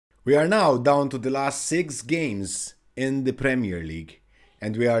We are now down to the last 6 games in the Premier League,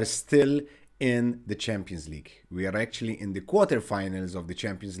 and we are still in the Champions League. We are actually in the quarterfinals of the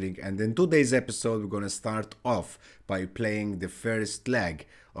Champions League, and in today's episode, we're going to start off by playing the first leg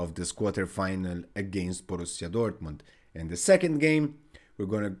of this quarterfinal against Borussia Dortmund. In the second game, we're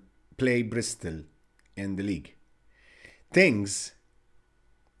going to play Bristol in the league. Things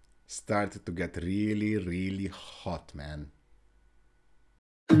started to get really hot, man.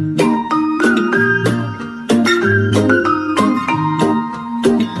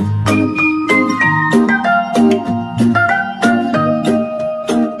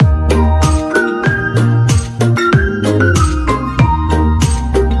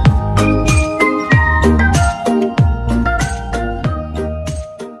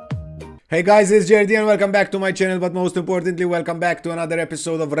 Hey guys, it's JD and welcome back to my channel, but most importantly, welcome back to another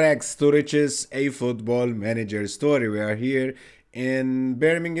episode of Rags to Riches, a football manager story. We are here in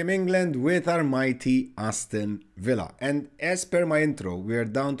Birmingham, England with our mighty Aston Villa. And as per my intro, we are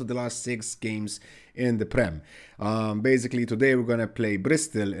down to the last 6 games in the Prem. Basically, today we're going to play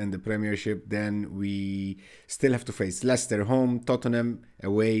Bristol in the Premiership. Then we still have to face Leicester home, Tottenham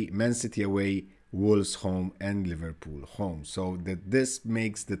away, Man City away, Wolves home and Liverpool home. So this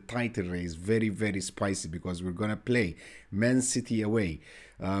makes the title race very spicy because we're gonna play Man City away,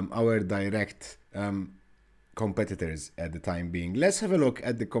 our direct competitors at the time being. Let's have a look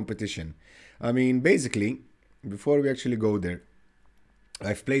at the competition. I mean, basically, before we actually go there,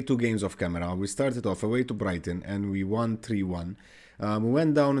 I've played 2 games off camera. We started off away to Brighton and we won 3-1. We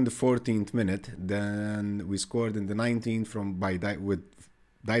went down in the 14th minute, then we scored in the 19th with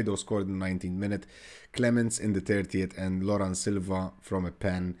Dido scored in the 19th minute, Clemens in the 30th, and Laurent Silva from a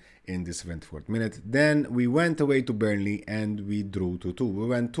pen in the 74th minute. Then we went away to Burnley and we drew 2-2. We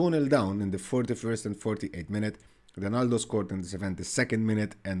went 2-0 down in the 41st and 48th minute. Ronaldo scored in the 72nd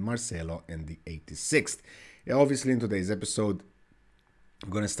minute and Marcelo in the 86th. Obviously, in today's episode,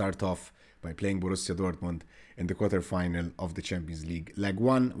 I'm going to start off by playing Borussia Dortmund in the quarterfinal of the Champions League. Leg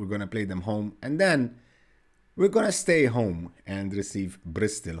 1, we're going to play them home, and then we're going to stay home and receive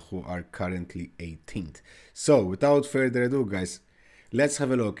Bristol, who are currently 18th. So, without further ado, guys, let's have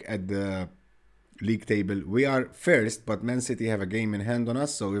a look at the league table. We are first, but Man City have a game in hand on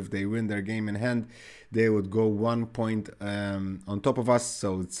us. So, if they win their game in hand, they would go 1 point on top of us.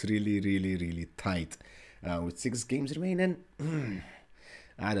 So, it's really tight. With 6 games remaining,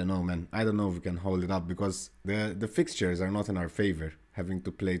 I don't know, man. I don't know if we can hold it up because the fixtures are not in our favor. Having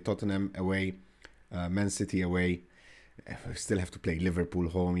to play Tottenham away, Man City away. We still have to play Liverpool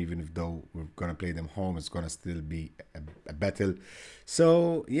home, even if though we're gonna play them home, it's gonna still be a battle.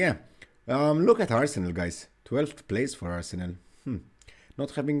 So yeah, look at Arsenal, guys. 12th place for Arsenal.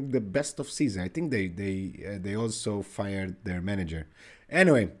 Not having the best of season. I think they also fired their manager.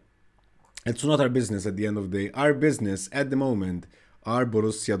 Anyway, it's not our business at the end of the day. Our business at the moment are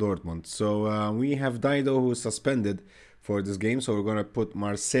Borussia Dortmund. So we have Dido, who is suspended for this game, so we're gonna put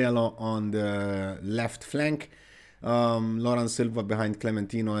Marcelo on the left flank, Laurent Silva behind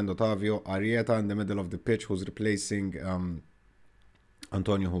Clementino and Otavio, Arrieta in the middle of the pitch, who's replacing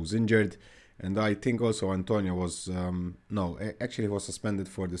Antonio, who's injured, and I think also Antonio was actually he was suspended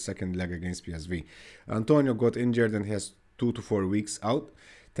for the second leg against PSV. Antonio got injured and has 2 to 4 weeks out.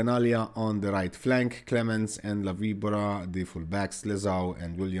 Tenalia on the right flank, Clemens and Lavibora the fullbacks, Lezau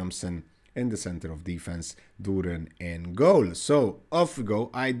and Williamson in the center of defense, Duran in goal. So off we go.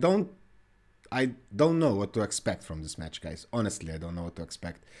 I don't know what to expect from this match, guys. Honestly, I don't know what to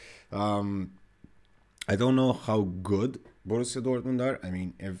expect. I don't know how good Borussia Dortmund are. I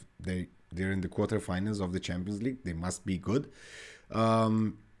mean, if they're in the quarterfinals of the Champions League, they must be good. I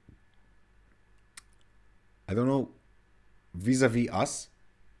don't know vis-a-vis us,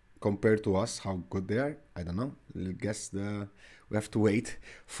 compared to us, how good they are. I don't know. I guess we have to wait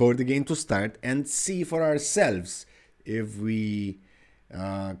for the game to start and see for ourselves if we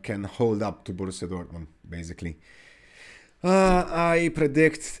can hold up to Borussia Dortmund, basically. I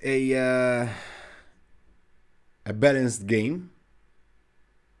predict a balanced game.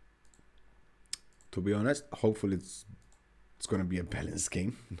 To be honest, hopefully it's going to be a balanced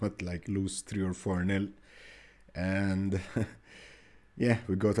game, not like lose 3 or 4-0. And yeah,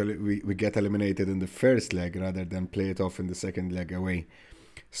 we get eliminated in the first leg rather than play it off in the second leg away.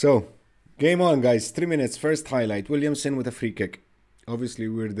 So, game on, guys. 3 minutes. First highlight. Williamson with a free kick. Obviously,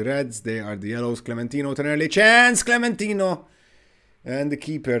 we're the Reds. They are the Yellows. Clementino with an early chance. Clementino. And the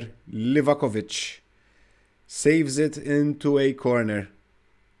keeper, Livakovic, saves it into a corner.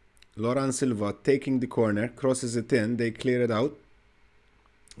 Laurent Silva taking the corner. Crosses it in. They clear it out.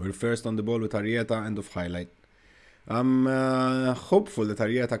 We're first on the ball with Arrieta. End of highlight. I'm hopeful that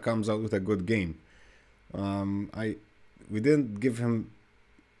Arieta comes out with a good game. We didn't give him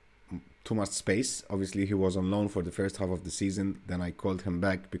too much space. Obviously, he was on loan for the first half of the season. Then I called him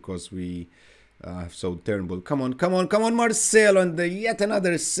back because we so terrible. Come on, come on, come on, Marcelo, and yet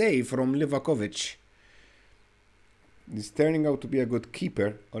another save from Livakovic. He's turning out to be a good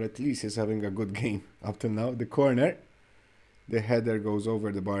keeper, or at least he's having a good game up till now. The corner, the header goes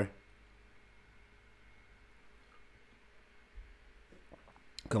over the bar.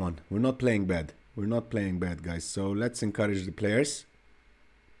 Come on, we're not playing bad. We're not playing bad, guys. So let's encourage the players.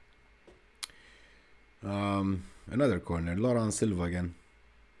 Another corner, Laurent Silva again.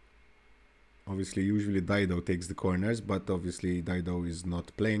 Obviously, usually Dido takes the corners, but obviously Dido is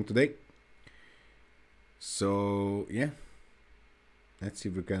not playing today. So, yeah. Let's see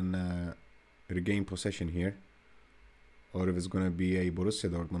if we can regain possession here. Or if it's going to be a Borussia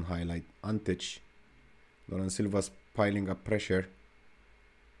Dortmund highlight. Antic. Laurent Silva's piling up pressure.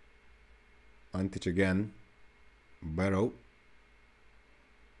 Antic again. Barrow.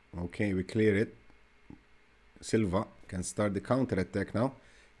 Okay, we clear it. Silva can start the counter attack now.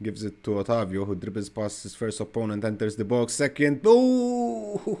 Gives it to Otavio, who dribbles past his first opponent, enters the box. Second.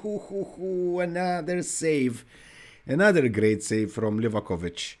 Oh, another save. Another great save from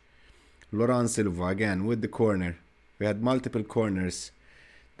Livakovic. Laurent Silva again with the corner. We had multiple corners.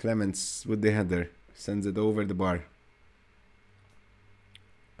 Clements with the header. Sends it over the bar.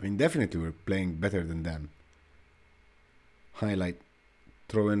 I mean, definitely we're playing better than them. Highlight.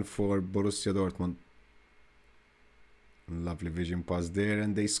 Throw in for Borussia Dortmund. Lovely vision pass there,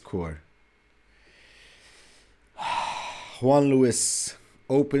 and they score. Juan Luis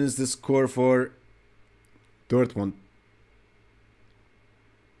opens the score for Dortmund.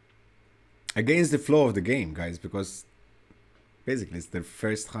 Against the flow of the game, guys, because basically it's their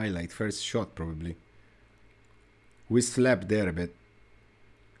first highlight, first shot probably. We slept there a bit.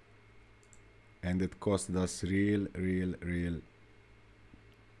 And it costed us real.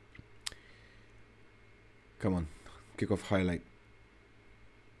 Come on. Kickoff highlight.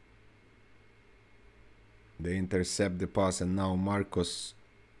 They intercept the pass, and now Marcos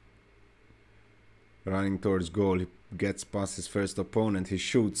running towards goal. He gets past his first opponent. He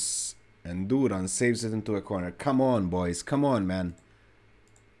shoots, and Duran saves it into a corner. Come on, boys. Come on, man.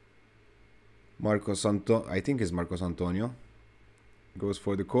 I think it's Marcos Antonio. Goes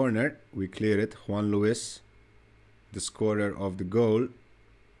for the corner. We clear it. Juan Luis, the scorer of the goal,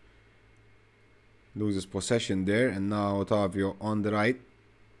 loses possession there, and now Otavio on the right.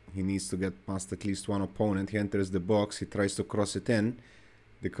 He needs to get past at least one opponent. He enters the box. He tries to cross it in.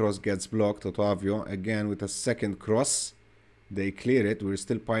 The cross gets blocked. Otavio again with a second cross. They clear it. We're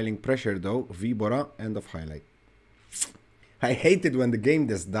still piling pressure though. Vibora, end of highlight. I hate it when the game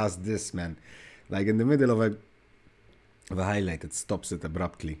just does this, man. Like in the middle of a highlight, it stops it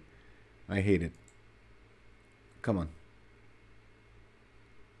abruptly. I hate it. Come on.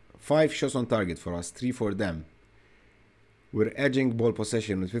 5 shots on target for us, 3 for them. We're edging ball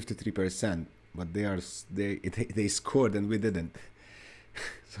possession with 53%, but they scored and we didn't.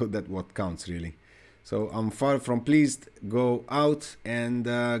 So that's what counts really. So I'm far from pleased. Go out and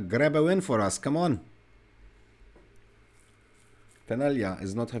grab a win for us. Come on. Tenaglia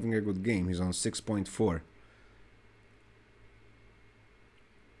is not having a good game. He's on 6.4.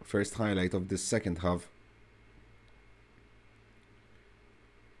 First highlight of this second half.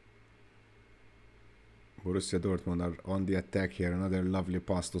 Borussia Dortmund are on the attack here. Another lovely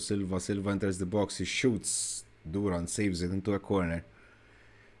pass to Silva. Silva enters the box. He shoots. Duran saves it into a corner.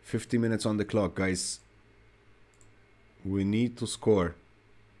 50 minutes on the clock, guys. We need to score.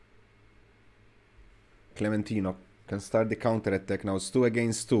 Clementino can start the counter attack now. It's 2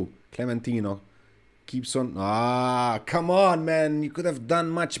 against 2. Clementino keeps on. Ah, come on, man. You could have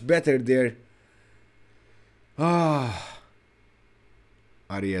done much better there. Ah.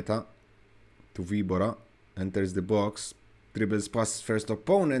 Arieta to Vibora. Enters the box. Dribbles past his first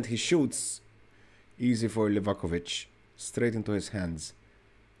opponent. He shoots. Easy for Livakovic. Straight into his hands.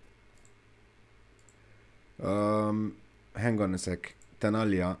 Hang on a sec.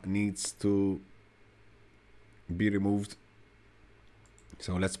 Tenaglia needs to be removed.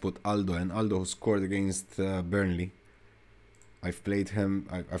 So let's put Aldo in. Aldo, who scored against Burnley. I've played him.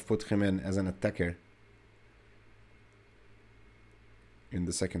 I've put him in as an attacker in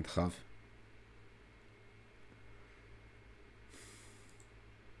the second half.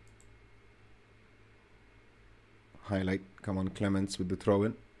 Highlight. Come on, Clements with the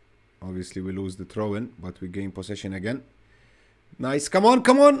throw-in. Obviously, we lose the throw-in, but we gain possession again. Nice. Come on,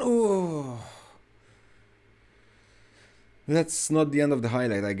 come on. Ooh. That's not the end of the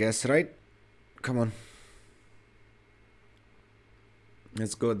highlight, I guess, right? Come on.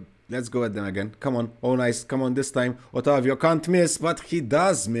 Let's go. Let's go at them again. Come on. Oh, nice. Come on this time. Otavio can't miss, but he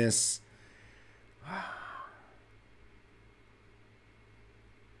does miss.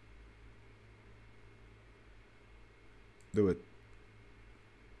 Do it.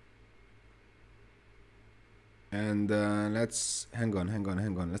 And let's hang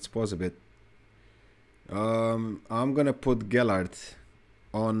on. Let's pause a bit. I'm gonna put Gellert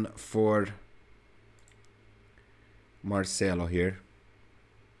on for Marcelo here.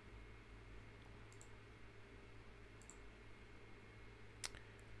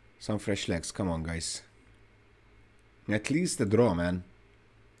 Some fresh legs. Come on, guys. At least a draw, man.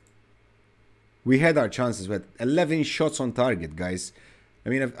 We had our chances. We had 11 shots on target, guys. I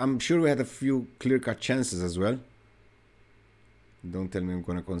mean, I'm sure we had a few clear-cut chances as well. Don't tell me I'm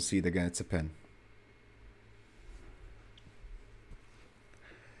going to concede again. It's a pen.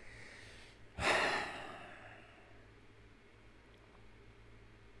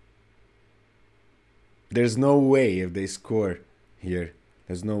 There's no way if they score here.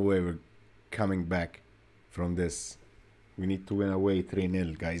 There's no way we're coming back from this. We need to win away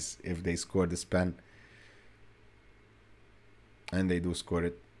 3-0, guys, if they score this pen. And they do score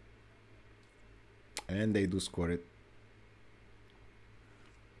it. And they do score it.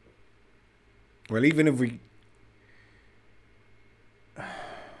 Well, even if we...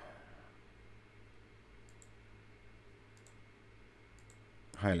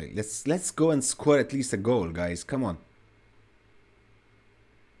 Highlight. Let's go and score at least a goal, guys. Come on.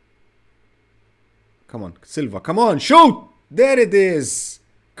 Come on, Silva. Come on, shoot! There it is.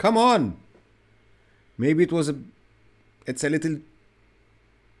 Come on. Maybe it was a... It's a little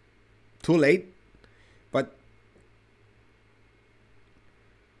too late, but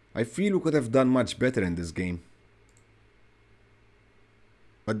I feel we could have done much better in this game.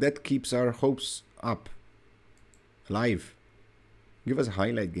 But that keeps our hopes up, alive. Give us a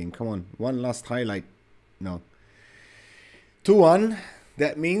highlight game. Come on, one last highlight. No. 2-1.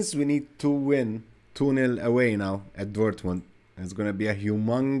 That means we need to win 2-0 away now at Dortmund. It's gonna be a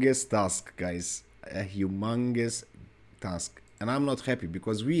humongous task, guys. A humongous task. And I'm not happy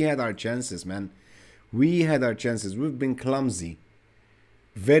because we had our chances, man. We had our chances. We've been clumsy.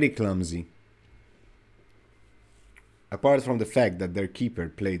 Very clumsy. Apart from the fact that their keeper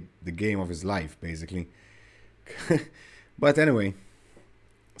played the game of his life, basically. But anyway,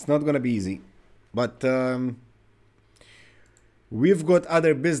 it's not gonna be easy. But we've got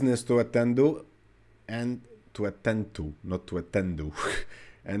other business to attend to. And to attend to, not to attend to.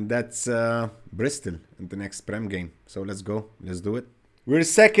 And that's Bristol in the next Prem game. So let's go. Let's do it. We're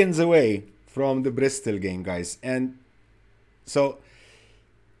seconds away from the Bristol game, guys. And so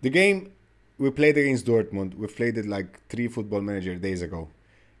the game we played against Dortmund, we played it like 3 Football Manager days ago.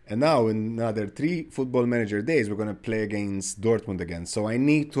 And now in another 3 Football Manager days, we're going to play against Dortmund again. So I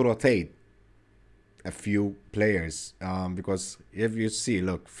need to rotate a few players because if you see,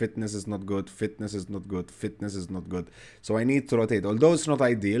 look, fitness is not good, fitness is not good, fitness is not good. So I need to rotate, although it's not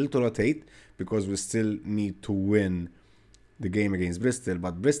ideal to rotate because we still need to win the game against Bristol.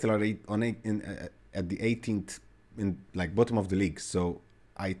 But Bristol are at the 18th in like bottom of the league. So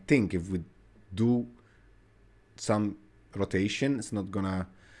I think if we do some rotation, it's not gonna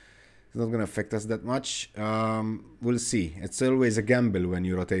affect us that much. We'll see. It's always a gamble when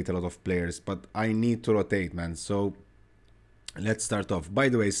you rotate a lot of players, but I need to rotate, man. So let's start off. By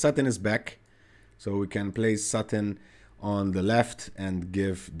the way, Sutton is back, so we can place Sutton on the left and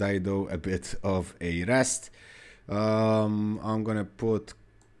give Dido a bit of a rest. I'm gonna put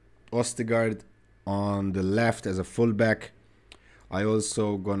Ostigard on the left as a fullback. I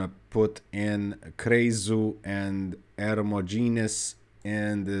also gonna put in Krezu and Hermogenes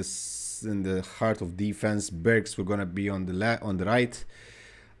in the heart of defense. Bergs we're gonna be on the right.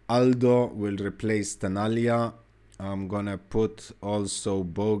 Aldo will replace Tanalia. I'm gonna put also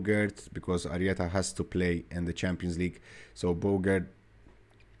Bogert because Arieta has to play in the Champions League, so Bogert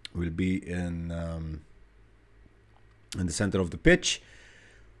will be in the center of the pitch.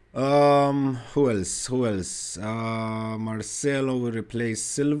 Who else? Marcelo will replace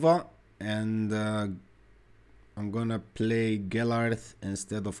Silva, and I'm gonna play Gellarth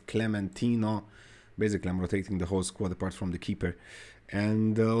instead of Clementino. Basically, I'm rotating the whole squad apart from the keeper.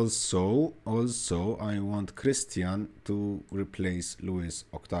 And also I want Christian to replace Luis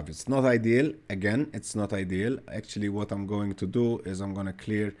Octavio. It's not ideal. Again, it's not ideal. Actually, what I'm going to do is I'm gonna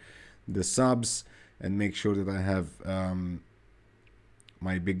clear the subs and make sure that I have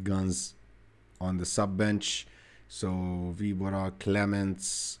my big guns on the sub bench. So Vibora,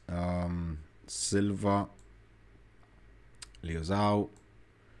 Clements, Silva, Liozao,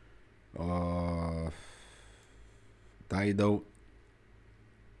 Dido,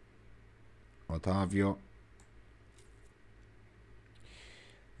 Otavio.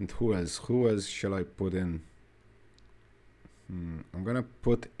 And who else? Who else shall I put in? I'm gonna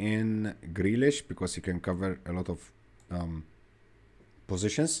put in Grealish because he can cover a lot of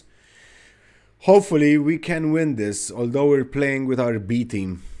positions. Hopefully we can win this, although we're playing with our B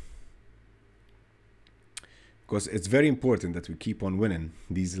team. Because it's very important that we keep on winning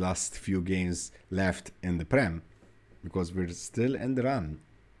these last few games left in the Prem. Because we're still in the run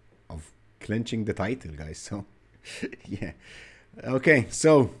of clinching the title, guys. So, yeah. Okay,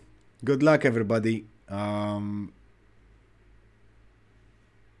 so good luck, everybody.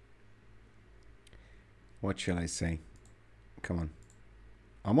 What shall I say? Come on.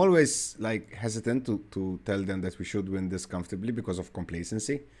 I'm always like hesitant to tell them that we should win this comfortably because of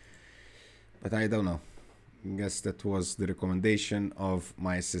complacency. But I don't know. I guess that was the recommendation of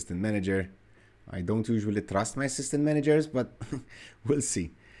my assistant manager. I don't usually trust my assistant managers, but we'll see.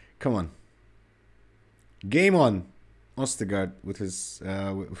 Come on. Game on. Ostergaard with his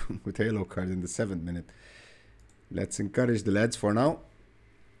with a yellow card in the 7th minute. Let's encourage the lads for now.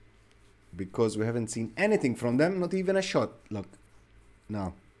 Because we haven't seen anything from them. Not even a shot. Look.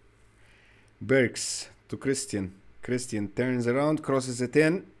 Now. Berks to Christian. Christian turns around, crosses it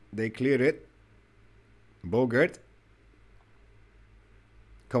in. They clear it. Bogart.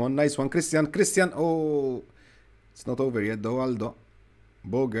 Come on, nice one. Christian. Christian. Oh. It's not over yet though, Aldo.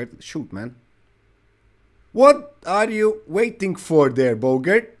 Bogart. Shoot, man. What are you waiting for there,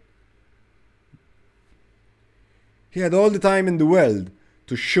 Bogart? He had all the time in the world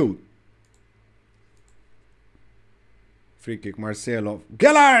to shoot. Free kick, Marcelo.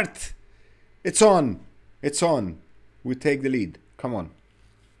 Gellert! It's on. It's on. We take the lead. Come on.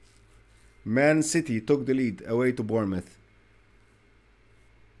 Man City took the lead away to Bournemouth.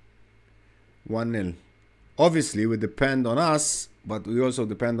 1-0. Obviously, we depend on us, but we also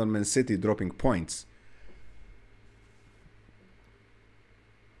depend on Man City dropping points.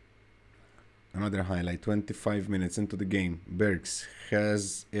 Another highlight. 25 minutes into the game. Bergs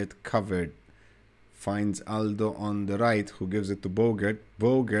has it covered. Finds Aldo on the right, who gives it to Bogart.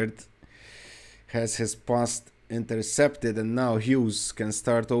 Bogart has his pass intercepted, and now Hughes can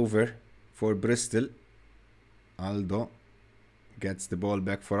start over for Bristol. Aldo gets the ball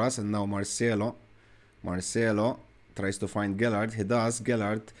back for us, and now Marcelo. Marcelo tries to find Gellert. He does.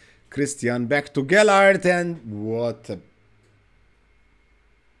 Gellert. Christian back to Gellert, and what a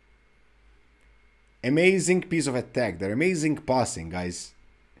amazing piece of attack. They're amazing passing, guys.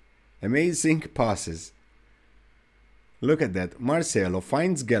 Amazing passes. Look at that. Marcelo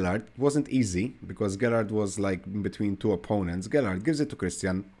finds Gellert. Wasn't easy because Gellert was like between two opponents. Gellert gives it to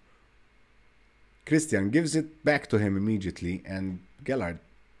Christian. Christian gives it back to him immediately, and Gellert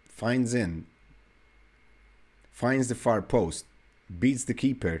finds in. Finds the far post. Beats the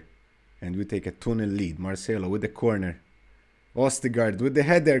keeper. And we take a 2-0 lead. Marcelo with the corner. Ostergaard with the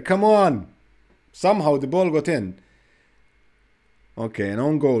header. Come on! Somehow the ball got in. Okay, an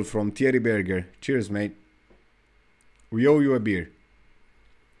own goal from Thierry Berger. Cheers, mate. We owe you a beer.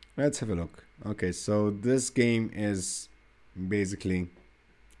 Let's have a look. Okay, so this game is basically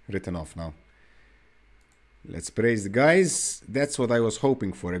written off now. Let's praise the guys. That's what I was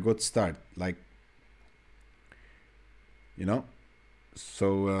hoping for. A good start. Like, you know?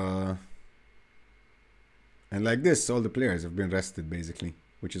 So, and like this, all the players have been rested, basically.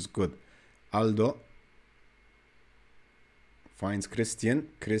 Which is good. Aldo finds Christian.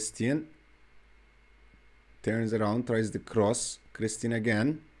 Christian turns around, tries the cross. Christian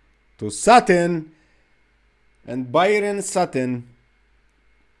again to Sutton. And Byron Sutton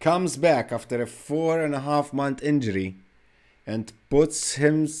comes back after a 4.5-month injury and puts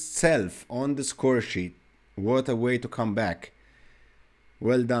himself on the score sheet. What a way to come back.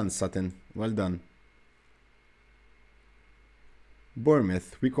 Well done, Sutton. Well done.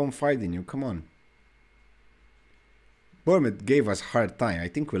 Bournemouth, we confide in you. Come on. Bournemouth gave us hard time. I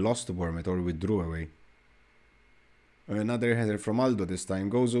think we lost to Bournemouth or we drew away. Another header from Aldo this time.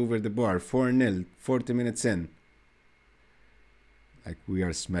 Goes over the bar. 4-0. 40 minutes in. Like, we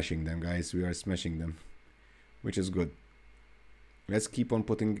are smashing them, guys. We are smashing them. Which is good. Let's keep on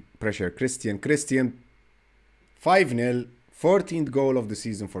putting pressure. Christian. Christian. 5-0. 14th goal of the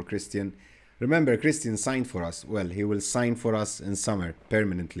season for Christian. Remember, Christian signed for us. Well, he will sign for us in summer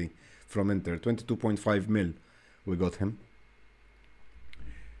permanently from Inter. 22.5 mil we got him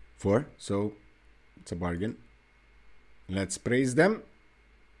for. So, it's a bargain. Let's praise them.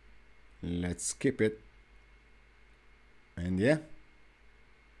 Let's skip it. And yeah.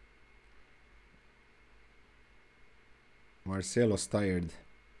 Marcelo's tired.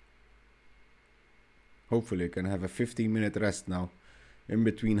 Hopefully, he can have a 15-minute rest now in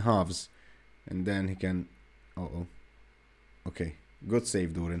between halves. And then he can... Uh-oh. Okay. Good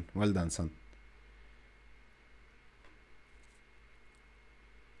save, Duran. Well done, son.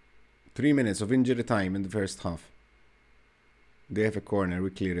 3 minutes of injury time in the first half. They have a corner. We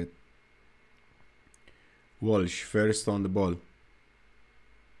clear it. Walsh first on the ball.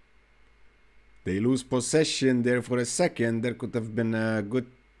 They lose possession there for a second. There could have been a good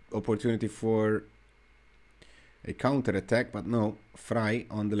opportunity for a counter attack, but no. Fry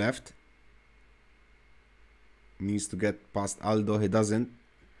on the left. Needs to get past Aldo. He doesn't,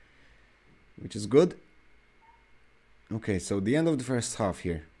 which is good. Okay, so the end of the first half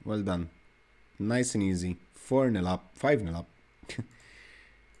here. Well done. Nice and easy. 4-0 up. 5-0 up.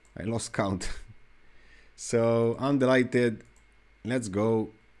 I lost count. So I'm delighted. Let's go.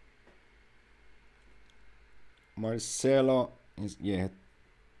 Marcelo is... yeah,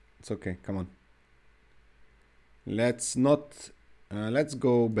 it's okay. Come on. Let's not... let's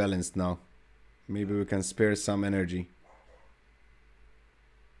go balanced now. Maybe we can spare some energy.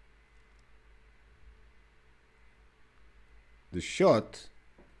 The shot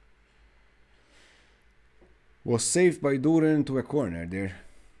was saved by Duran to a corner there.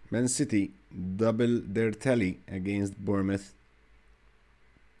 Man City double their tally against Bournemouth.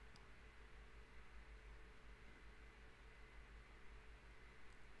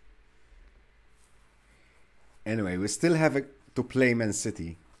 Anyway, we still have to play Man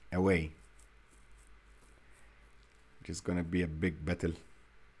City away, which is gonna be a big battle.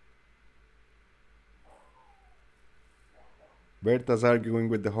 Berta's arguing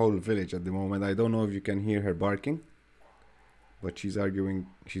with the whole village at the moment. I don't know if you can hear her barking, but she's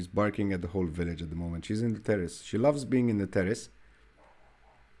barking at the whole village at the moment. She's in the terrace. She loves being in the terrace,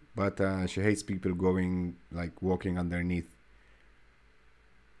 but she hates people going, like, walking underneath.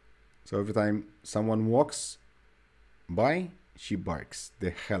 So every time someone walks by, she barks the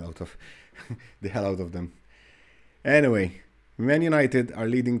hell out of the hell out of them. Anyway, Man United are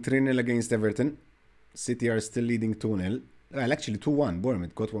leading 3-0 against Everton. City are still leading 2-0. Well, actually 2-1.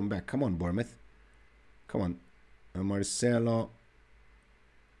 Bournemouth got one back. Come on, Bournemouth. Come on. Marcelo.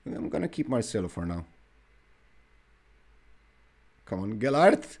 I'm gonna keep Marcelo for now. Come on,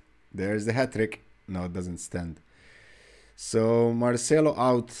 Gellart. There's the hat-trick. No, it doesn't stand. So Marcelo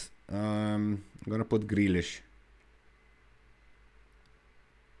out. I'm gonna put Grealish.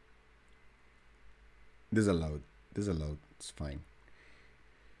 Disallowed. Disallowed. It's fine.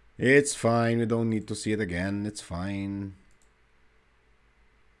 It's fine. We don't need to see it again. It's fine.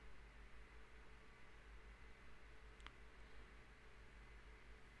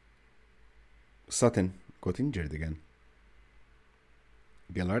 Sutton got injured again.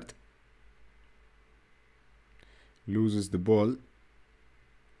 Gellart loses the ball.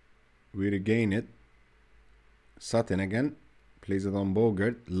 We regain it. Sutton again. Plays it on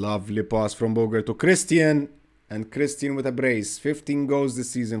Bogart. Lovely pass from Bogart to Christian. And Christian with a brace. 15 goals this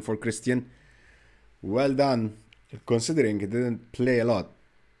season for Christian. Well done. Considering he didn't play a lot.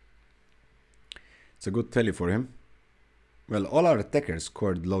 It's a good tally for him. Well, all our attackers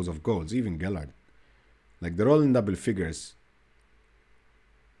scored loads of goals. Even Gellard. Like, they're all in double figures.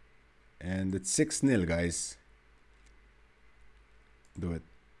 And it's 6-0, guys. Do it.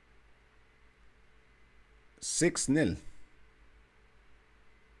 6-0.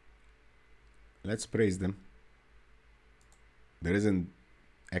 Let's praise them. There isn't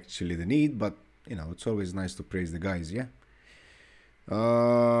actually the need, but, you know, it's always nice to praise the guys, yeah?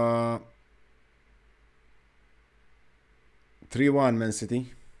 3-1 Man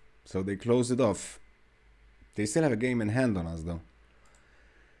City. So they closed it off. They still have a game in hand on us, though.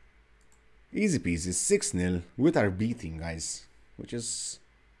 Easy peasy. 6-0 with our beating, guys. Which is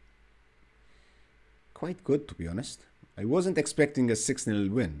quite good, to be honest. I wasn't expecting a 6-0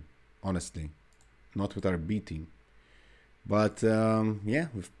 win, honestly. Not with our beating. But, yeah,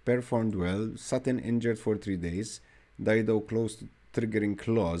 we've performed well. Sutton injured for 3 days. Dido close to triggering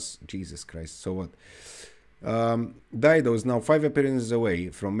clause. Jesus Christ, so what? Dido is now 5 appearances away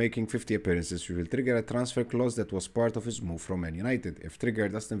from making 50 appearances. We will trigger a transfer clause that was part of his move from Man United. If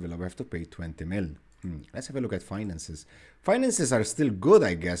triggered, Aston Villa will have to pay 20 mil. Let's have a look at finances. Finances are still good,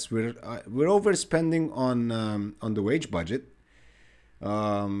 I guess. We're overspending on the wage budget.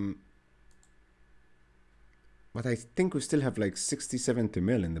 But I think we still have like 60-70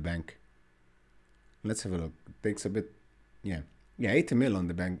 mil in the bank. Let's have a look. It takes a bit, yeah, 80 mil on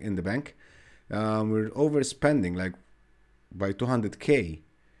the bank in the bank. We're overspending like by 200k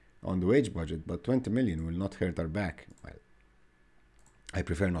on the wage budget, but 20 million will not hurt our back. Well, I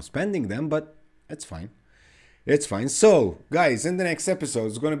prefer not spending them, but it's fine. It's fine. So, guys, in the next episode,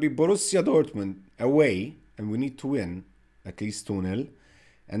 it's going to be Borussia Dortmund away, and we need to win at least 2-0.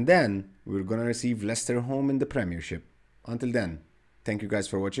 And then we're gonna receive Leicester home in the Premiership. Until then, thank you guys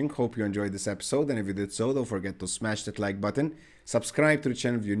for watching. Hope you enjoyed this episode, and if you did so, don't forget to smash that like button. Subscribe to the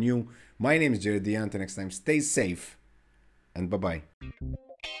channel if you're new. My name is Jared. Until next time, stay safe, and bye-bye.